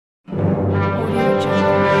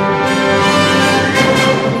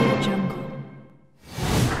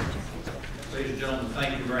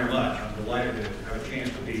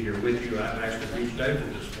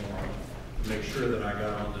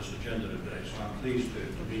I'm pleased to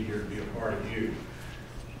be here to be a part of you.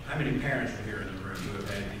 How many parents are here in the room who have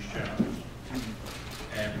had these challenges?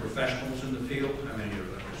 And professionals in the field, how many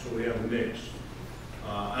of them? So we have a mix.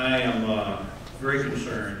 I am very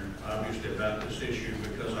concerned, obviously, about this issue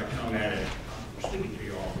because I come at it, I'm speaking to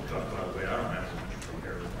you all, we'll talk about it. I don't have much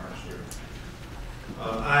prepared remarks here.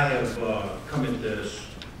 I have come at this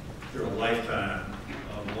through a lifetime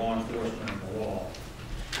of law enforcement and the law.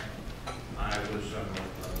 I was a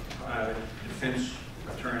private defense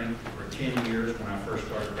attorney for 10 years when I first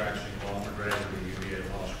started practicing law and graduated at UVA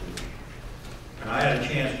Law School. And I had a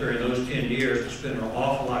chance during those 10 years to spend an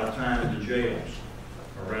awful lot of time in the jails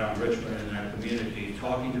around Richmond and that community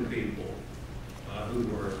talking to people who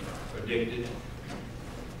were addicted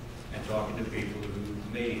and talking to people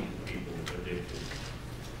who made people addicted.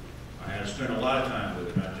 I had spent a lot of time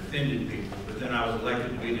with it. I defended people, but then I was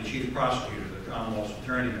elected to be the chief prosecutor, the Commonwealth's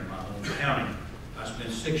attorney in my home county. I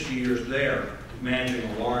spent 6 years there managing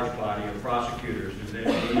a large body of prosecutors and then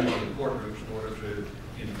moving to the courtrooms in order to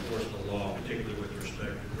enforce the law, particularly with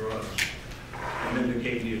respect to drugs. And then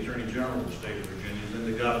became the Attorney General of the state of Virginia, and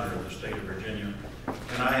then the governor of the state of Virginia.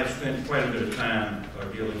 And I have spent quite a bit of time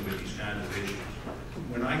dealing with these kinds of issues.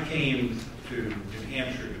 When I came to New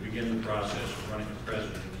Hampshire to begin the process of running for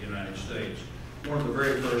president of the United States, one of the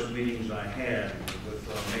very first meetings I had was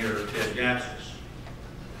with Mayor Ted Gatsis.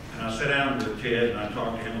 And I sat down with Ted and I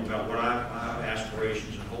talked to him about what my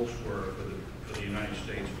aspirations and hopes were for the United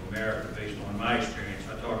States of America based on my experience.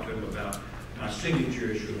 I talked to him about my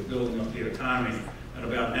signature issue of building up the economy and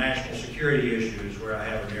about national security issues where I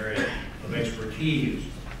have an area of expertise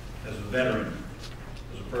as a veteran,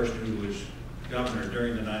 as a person who was governor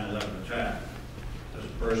during the 9/11 attack, as a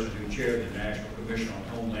person who chaired the National Commission on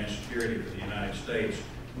Homeland Security for the United States.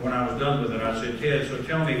 When I was done with it, I said, Ted, so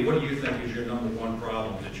tell me, what do you think is your #1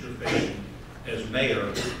 problem that you're facing as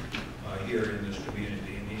mayor here in this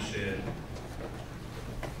community? And he said,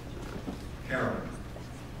 heroin,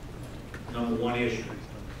 #1 issue.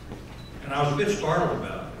 And I was a bit startled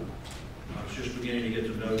about it. I was just beginning to get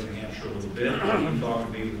to know New Hampshire a little bit. He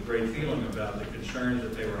talked to me with great feeling about the concerns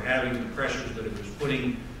that they were having, the pressures that it was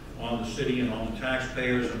putting on the city and on the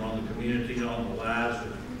taxpayers and on the community and on the lives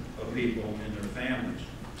of people and their families.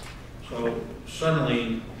 So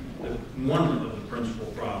suddenly, one of the principal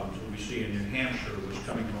problems that we see in New Hampshire was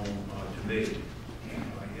coming home to me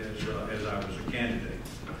as I was a candidate.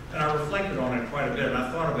 And I reflected on it quite a bit, and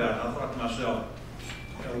I thought about it. I thought to myself,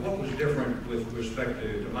 what was different with respect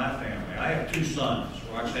to my family? I have 2 sons.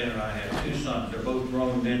 Roxanne and I have 2 sons. They're both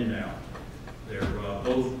grown men now. They're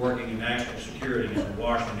both working in national security in the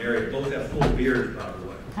Washington area. Both have full beards, by the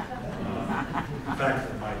way. In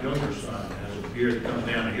fact, my younger son has a beard that comes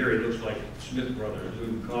down to here. He looks like Smith Brothers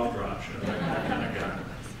doing cough drops, that kind of guy.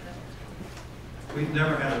 We've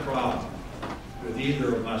never had a problem with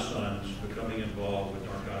either of my sons becoming involved with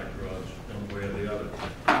narcotic drugs one way or the other.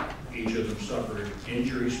 Each of them suffered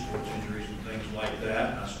injuries, sports injuries and things like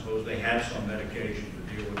that. And I suppose they had some medication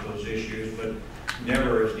to deal with those issues, but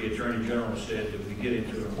never, as the Attorney General said, did we get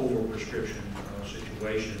into an over-prescription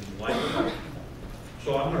situation like that.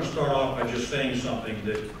 So I'm going to start off by just saying something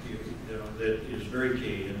that that is very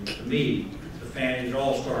key. And to me, it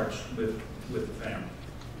all starts with the family.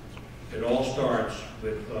 It all starts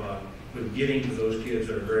with getting to those kids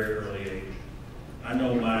at a very early age. I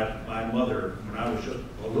know my mother, when I was just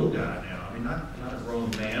a little guy now, I mean, not a grown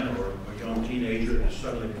man or a young teenager that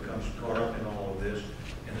suddenly becomes caught up in all of this,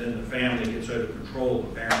 and then the family gets out of control,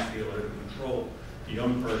 the parents feel out of control, the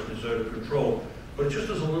young person is out of control. But just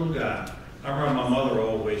as a little guy, I remember my mother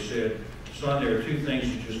always said, son, there are 2 things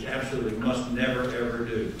you just absolutely must never, ever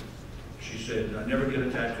do. She said, never get a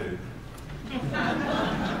tattoo.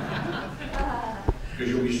 Because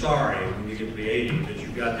you'll be sorry when you get to be 80 that you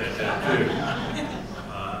got that tattoo.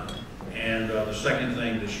 And the second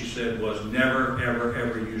thing that she said was never, ever,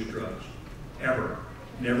 ever use drugs. Ever.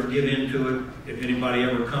 Never give in to it. If anybody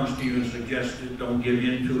ever comes to you and suggests it, don't give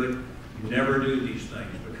in to it. Never do these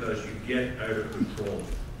things because you get out of control.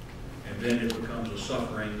 And then it becomes a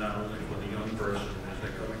suffering not only for the young person as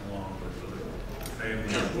they're coming along, but for the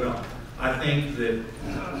family as well. I think that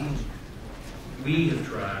we have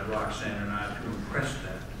tried, Roxanne and I, to impress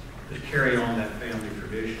that, to carry on that family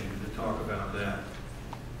tradition, to talk about that.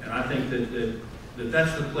 And I think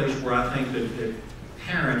that's the place where I think that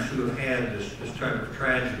parents who have had this type of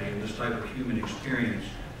tragedy and this type of human experience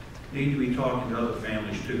need to be talking to other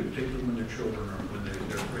families too, particularly when their children are, when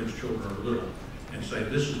their friends' children are little, and say,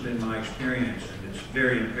 this has been my experience, and it's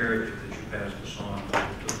very imperative that you pass this on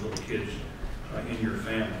to the little kids in your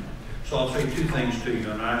family. So I'll say 2 things to you,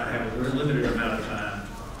 and I have a very limited amount of time,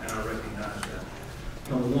 and I recognize that.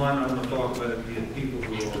 Number one, I want to talk about the people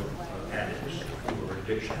who are addicts, who are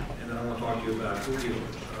addiction. And then I want to talk to you about drug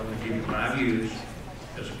dealers. I want to give you my views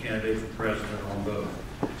as a candidate for president on both.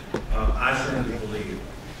 I certainly believe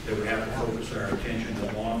that we have to focus our attention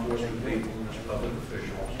as law enforcement people and as public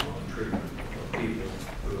officials on the treatment of people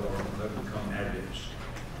who have become addicts.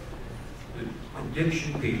 The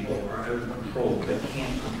addiction people are out of control. They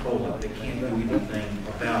can't control it. They can't do anything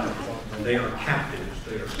about it. They are captives.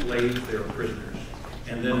 They are slaves. They are prisoners.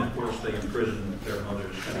 And then, of course, they imprison their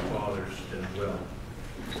mothers and fathers as well.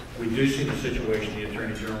 We do see the situation the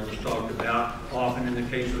Attorney General has talked about, often in the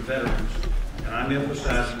case of veterans. And I'm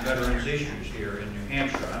emphasizing veterans' issues here in New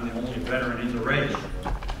Hampshire. I'm the only veteran in the race.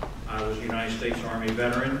 I was a United States Army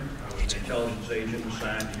veteran. I was an intelligence agent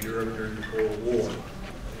assigned to Europe during the Cold War.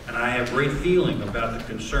 And I have great feeling about the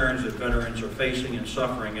concerns that veterans are facing and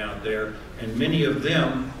suffering out there. And many of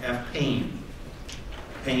them have pain.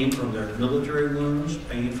 Pain from their military wounds,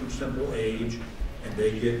 pain from simple age, and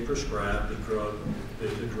they get prescribed the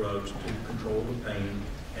drugs to control the pain,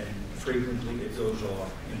 and frequently it goes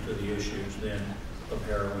off into the issues then of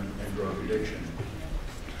heroin and drug addiction.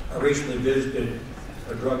 I recently visited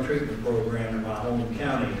a drug treatment program in my home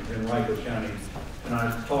county, in Rico County, and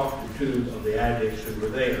I talked to two of the addicts who were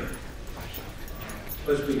there.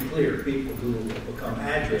 Let's be clear, people who become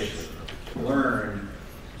addicts learn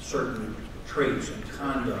certain traits and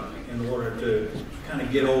conduct in order to kind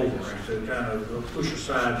of get over and to kind of push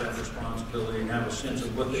aside that responsibility and have a sense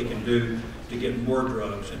of what they can do to get more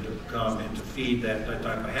drugs and to become and to feed that type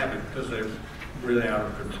of habit, because they're really out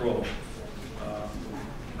of control.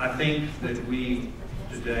 I think that we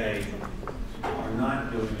today are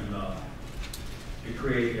not doing enough to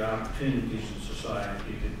create the opportunities in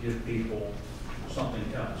society to give people something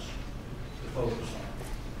else to focus on.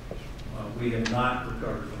 We have not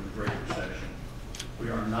recovered from the Great Recession. We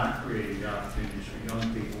are not creating the opportunities for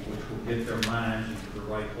young people which will get their minds into the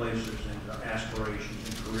right places, into aspirations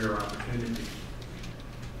and career opportunities.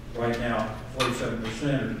 Right now,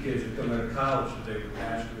 47% of the kids who come out of college today with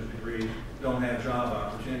bachelor's degrees don't have job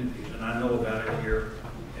opportunities. And I know about it here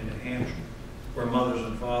in New Hampshire, where mothers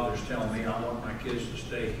and fathers tell me, I want my kids to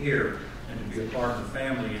stay here and to be a part of the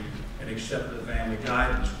family and accept the family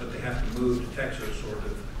guidance, but they have to move to Texas or to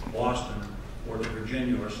Boston or to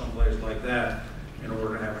Virginia or someplace like that in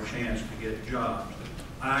order to have a chance to get jobs.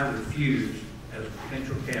 I refuse, as a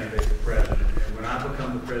potential candidate for president, and when I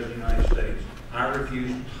become the president of the United States, I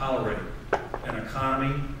refuse to tolerate an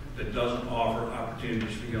economy that doesn't offer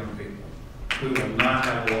opportunities for young people. We will not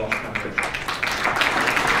have a lost generation.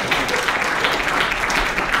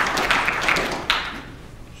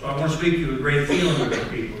 So I want to speak to you with great feeling about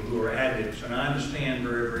people who are addicts, and I understand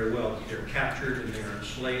very, very well that they're captured and they're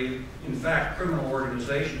enslaved. In fact, criminal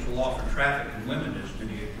organizations will often traffic in women, as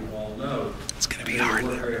many of you all know. It's going to be hard. They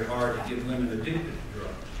work very hard to get women addicted to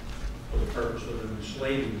drugs for the purpose of them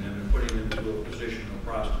enslaving them and putting them into a position of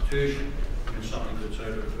prostitution and something that's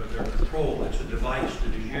out of their control. It's a device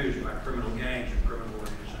that is used by criminal gangs and criminal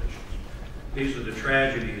organizations. These are the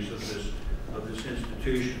tragedies of this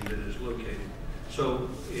institution that is located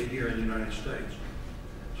here in the United States.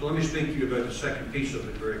 So let me speak to you about the second piece of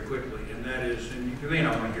it very quickly, and that is, and you may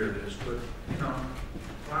not want to hear this, but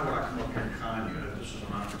why would I come up here and con you? This is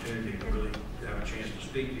an opportunity to really have a chance to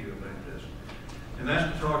speak to you about this. And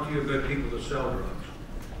that's to talk to you about people that sell drugs.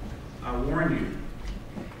 I warn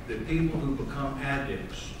you that people who become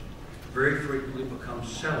addicts very frequently become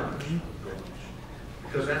sellers of drugs,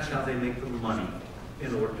 because that's how they make the money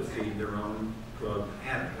in order to feed their own drug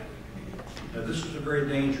habit. Now, this is a very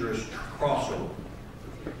dangerous crossover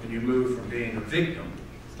when you move from being a victim,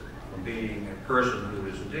 from being a person who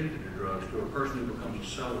is addicted to drugs, to a person who becomes a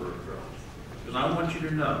seller of drugs. Because I want you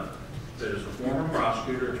to know that as a former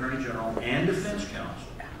prosecutor, attorney general, and defense counsel,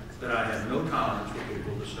 that I have no tolerance for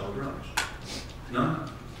people that sell drugs.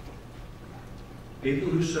 None. People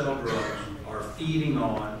who sell drugs are feeding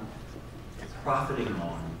on, profiting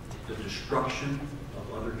on, the destruction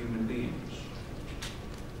of other human beings.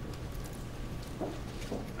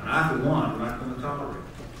 And I, for one, am not going to tolerate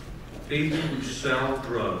it. People who sell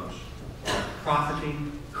drugs are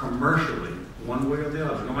profiting commercially, one way or the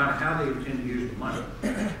other, no matter how they intend to use the money,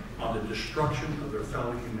 on the destruction of their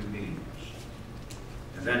fellow human beings.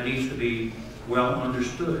 And that needs to be well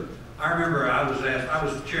understood. I remember I was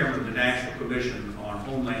the chairman of the National Commission on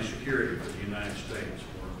Homeland Security for the United States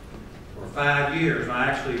for 5 years. I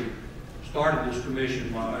actually started this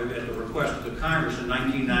commission at the request of the Congress in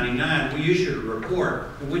 1999. We issued a report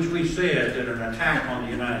in which we said that an attack on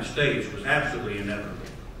the United States was absolutely inevitable.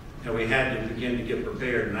 And we had to begin to get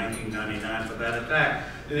prepared in 1999 for that attack.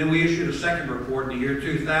 And then we issued a second report in the year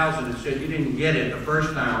 2000 that said, you didn't get it the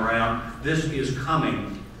first time around. This is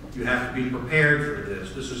coming. You have to be prepared for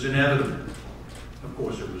this. This is inevitable. Of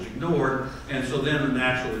course, it was ignored. And so then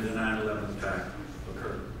naturally the 9/11 attack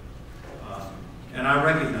occurred. And I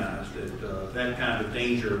recognize that that kind of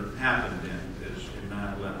danger happened in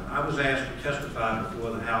 9/11. I was asked to testify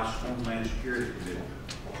before the House Homeland Security Committee.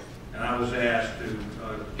 And I was asked to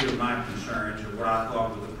give my concerns and what I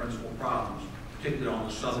thought were the principal problems, particularly on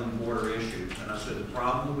the southern border issues. And I said the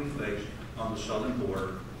problem that we face on the southern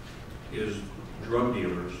border is drug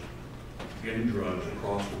dealers getting drugs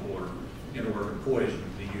across the border in order to poison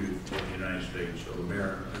the youth of the United States of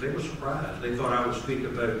America. And they were surprised. They thought I would speak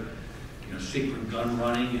about secret gun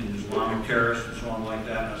running and Islamic terrorists and so on like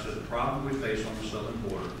that. And I said the problem we face on the southern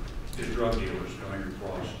border is drug dealers coming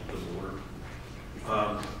across the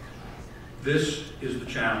border. This is the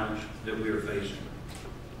challenge that we are facing.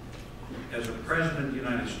 As a president of the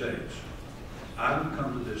United States, I would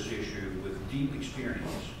come to this issue with deep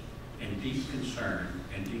experience and deep concern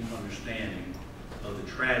and deep understanding of the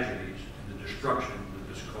tragedies and the destruction that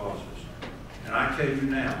this causes. And I tell you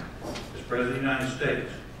now, as President of the United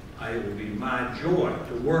States, it will be my joy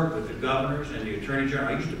to work with the governors and the Attorney General.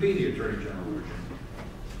 I used to be the Attorney General of Virginia.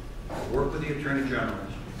 To work with the Attorney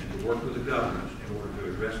Generals and to work with the governors in order to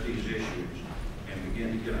address these issues and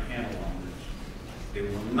begin to get a handle on this. It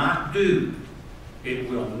will not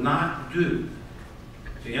do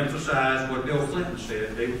to emphasize what Bill Clinton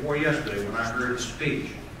said the day before yesterday when I heard his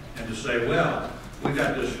speech, and to say, well, we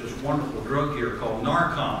got this wonderful drug here called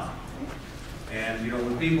Narcan. And,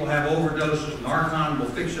 when people have overdoses, Narcan will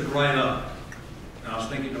fix it right up. And I was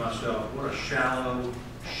thinking to myself, what a shallow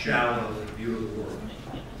view of the world.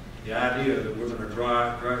 The idea that we're going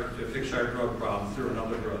to fix our drug problem through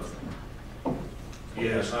another drug.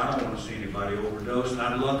 Yes, I don't want to see anybody overdose, and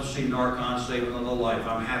I'd love to see Narcan save another life.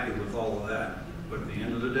 I'm happy with all of that. But at the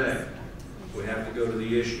end of the day, we have to go to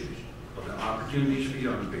the issues of the opportunities for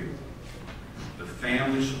young people, the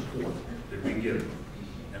family support that we give them,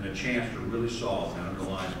 and the chance to really solve the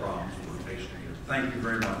underlying problems that we're facing here. Thank you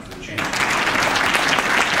very much for the chance.